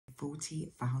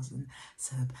40,000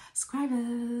 subscribers.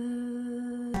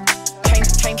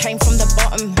 Came from the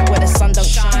bottom where the sun don't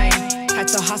shine. Had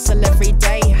to hustle every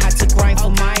day, had to grind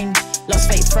for mine. Lost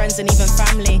fake friends and even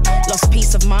family, lost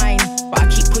peace of mind. But I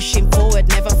keep pushing forward,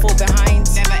 never fall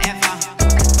behind. Never ever.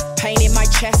 Pain in my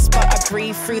chest, but I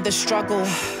breathe through the struggle.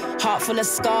 Heart full of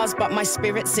scars, but my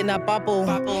spirit's in a bubble.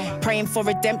 Praying for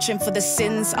redemption for the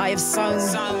sins I have sown.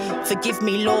 Forgive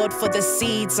me, Lord, for the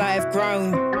seeds I have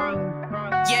grown.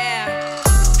 Yeah.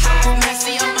 Have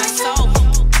mercy on my soul.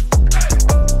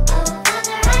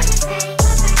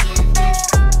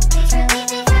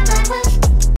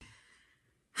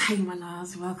 Hey my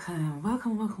loves, welcome,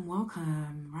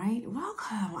 right?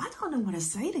 Welcome. I don't know what to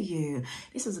say to you.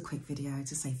 This is a quick video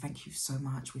to say thank you so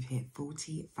much. We've hit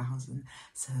 40,000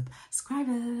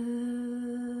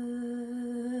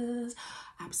 subscribers.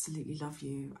 Absolutely love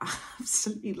you. I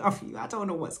absolutely love you. I don't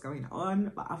know what's going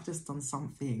on, but I've just done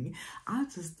something.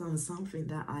 I've just done something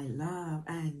that I love,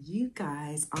 and you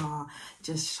guys are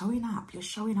just showing up. You're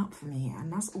showing up for me,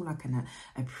 and that's all I can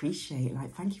appreciate.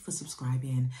 Like, thank you for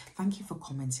subscribing. Thank you for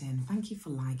commenting. Thank you for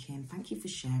liking. Thank you for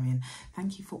sharing.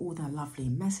 Thank you for all the lovely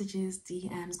messages,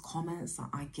 DMs, comments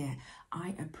that I get.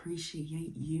 I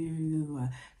appreciate you.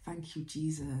 Thank you,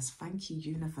 Jesus. Thank you,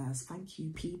 universe. Thank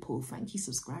you, people. Thank you,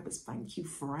 subscribers. Thank you,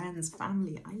 friends,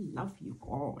 family. I love you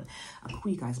all. I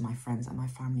call you guys my friends and my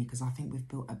family because I think we've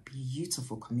built a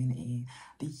beautiful community.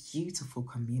 Beautiful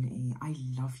community. I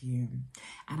love you.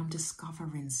 And I'm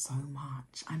discovering so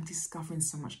much. I'm discovering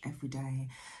so much every day.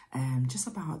 Just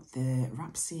about the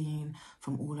rap scene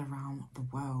from all around the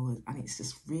world. And it's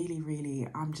just really,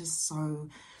 I'm just so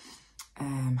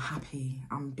happy.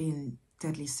 I'm being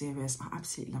deadly serious. I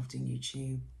absolutely love doing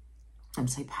YouTube. I'm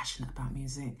so passionate about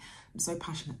music. I'm so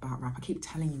passionate about rap. I keep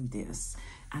telling you this.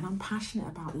 And I'm passionate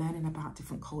about learning about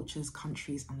different cultures,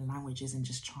 countries and languages, and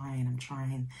just trying. I'm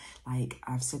trying, like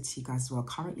I've said to you guys as well,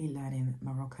 currently learning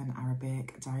Moroccan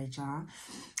Arabic, Darija,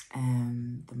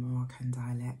 the Moroccan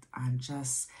dialect. I'm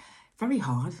just very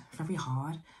hard,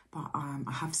 but I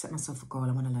have set myself a goal.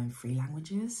 I want to learn 3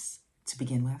 languages to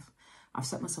begin with. I've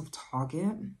set myself a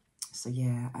target. So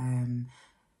yeah,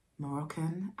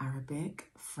 Moroccan, Arabic,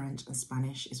 French and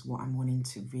Spanish is what I'm wanting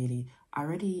to really. I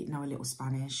already know a little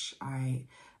Spanish. I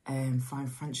find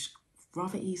French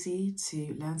rather easy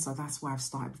to learn. So that's why I've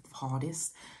started with the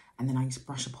hardest. And then I need to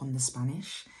brush upon the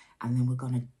Spanish. And then we're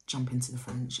going to jump into the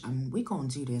French. And we're going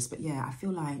to do this. But yeah, I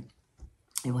feel like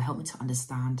it will help me to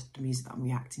understand the music that I'm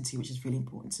reacting to, which is really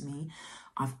important to me.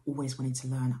 I've always wanted to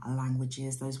learn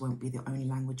languages. Those won't be the only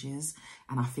languages.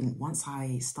 And I think once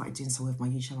I started doing so with my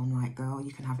YouTube, I'm like, girl,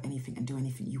 you can have anything and do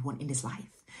anything you want in this life.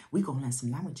 We're going to learn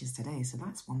some languages today. So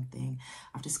that's one thing.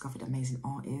 I've discovered amazing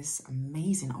artists,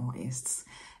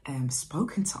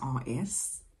 spoken to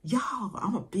artists. Yo,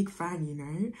 I'm a big fan, you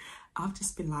know. I've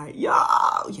just been like, yo,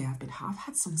 yeah, I've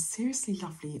had some seriously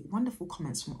lovely, wonderful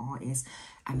comments from artists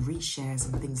and reshares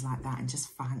and things like that, and just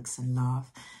thanks and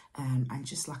love. And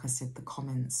just like I said, the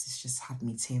comments, it's just had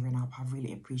me tearing up. I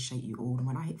really appreciate you all. And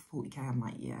when I hit 40K, I'm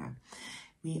like, yeah,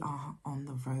 we are on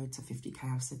the road to 50K.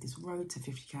 I've said this road to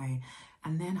 50K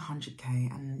and then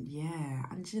 100K. And yeah,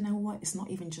 and you know what? It's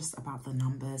not even just about the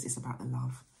numbers. It's about the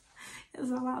love. It's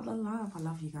about the love. I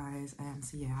love you guys.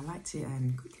 So yeah, I like to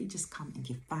quickly just come and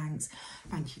give thanks.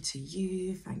 Thank you to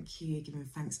you. Thank you. Giving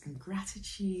thanks and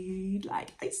gratitude.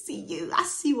 Like, I see you. I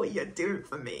see what you're doing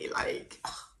for me. Like,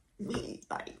 me.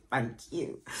 Like, thank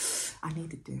you. I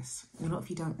needed this. You know, if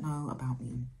you don't know about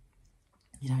me,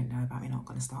 you don't know about me. I'm not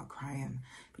going to start crying,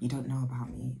 but you don't know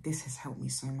about me. This has helped me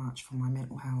so much for my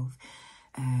mental health.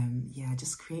 Yeah,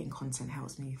 just creating content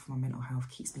helps me for my mental health,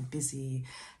 keeps me busy.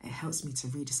 It helps me to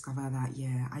rediscover that,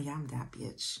 yeah, I am that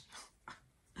bitch.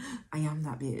 I am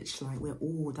that bitch. Like, we're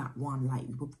all that one. Like,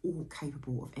 we're all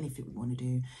capable of anything we want to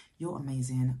do. You're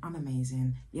amazing. I'm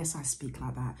amazing. Yes, I speak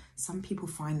like that. Some people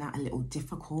find that a little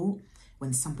difficult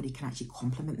when somebody can actually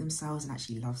compliment themselves and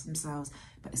actually love themselves.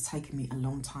 But it's taken me a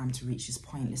long time to reach this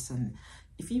point. Listen,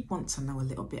 if you want to know a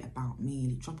little bit about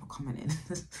me, drop a comment in.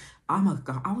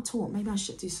 I'll talk. Maybe I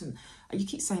should do some. You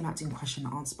keep saying about doing question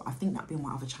and answer, but I think that'd be on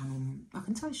my other channel. I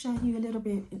can share you a little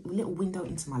bit, a little window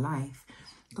into my life,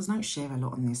 because I don't share a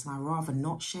lot on this, and I rather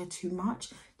not share too much,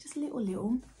 just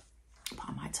little. But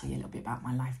I might tell you a little bit about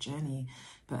my life journey.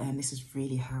 But this has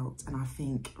really helped, and I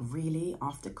think really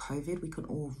after COVID, we can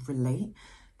all relate.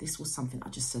 This was something I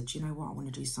just said, you know what, I want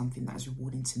to do something that is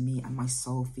rewarding to me and my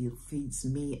soul, feeds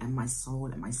me and my soul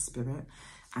and my spirit,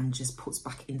 and just puts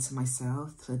back into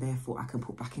myself. So therefore I can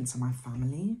put back into my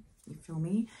family, you feel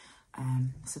me?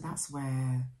 So that's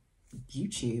where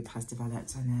YouTube has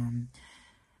developed. And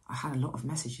I had a lot of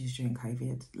messages during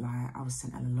COVID. Like, I was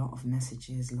sent a lot of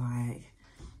messages, like,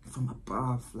 from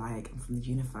above, like, and from the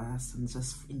universe, and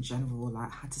just in general.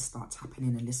 Like, I had to start tapping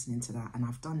in and listening to that, and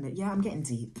I've done it. Yeah, I'm getting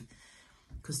deep,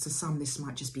 because to some this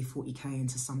might just be 40k, and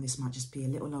to some this might just be a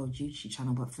little old YouTube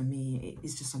channel, but for me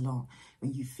it's just a lot.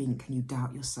 When you think and you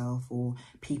doubt yourself, or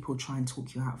people try and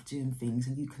talk you out of doing things,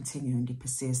 and you continue and you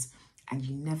persist and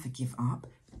you never give up.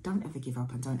 Don't ever give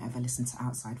up, and don't ever listen to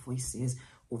outside voices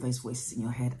or those voices in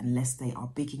your head unless they are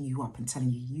bigging you up and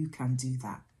telling you you can do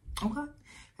that. Okay,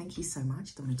 thank you so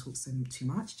much. Don't want to talk too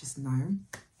much. Just know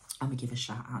I'm gonna give a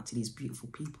shout out to these beautiful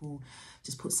people.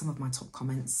 Just put some of my top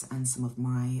comments, and some of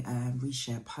my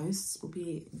reshare posts will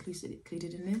be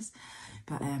included in this.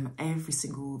 But every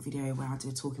single video where I do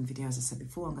a talking video, as I said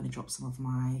before, I'm going to drop some of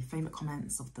my favorite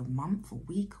comments of the month or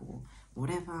week or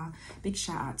whatever. Big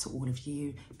shout out to all of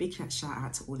you. Big shout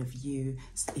out to all of you.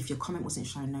 If your comment wasn't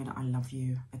shown, know that I love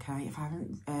you. Okay, if I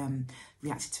haven't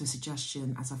reacted to a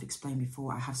suggestion, as I've explained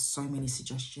before, I have so many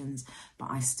suggestions,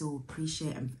 but I still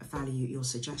appreciate and value your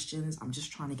suggestions. I'm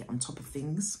just trying to get on top of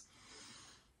things.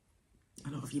 A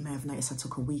lot of you may have noticed I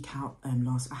took a week out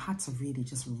I had to really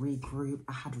just regroup.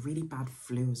 I had really bad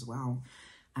flu as well,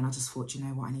 and I just thought, you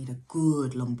know what, I need a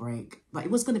good long break. But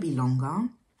it was going to be longer.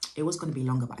 It was going to be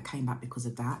longer, but I came back because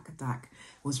of Dak. Dak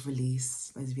was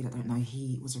released. Those of you that don't know,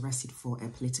 he was arrested for a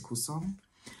political song,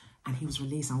 and he was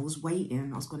released. I was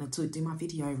waiting. I was going to do my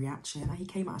video reaction, and he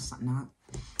came out. I was like, nah,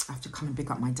 I have to come and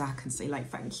pick up my Dak and say, like,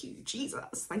 thank you,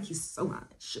 Jesus. Thank you so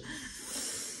much.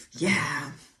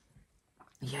 Yeah.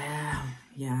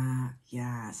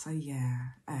 So yeah,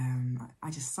 I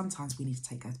just, sometimes we need to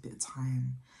take a bit of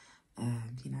time,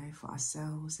 you know, for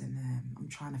ourselves, and I'm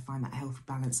trying to find that healthy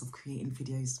balance of creating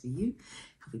videos for you,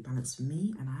 healthy balance for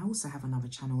me. And I also have another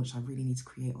channel which I really need to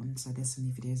create on, so there's some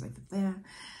new videos over there.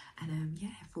 And yeah,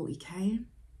 40k.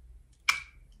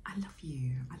 I love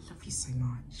you so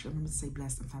much. Remember to stay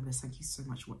blessed and fabulous. Thank you so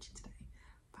much for watching today.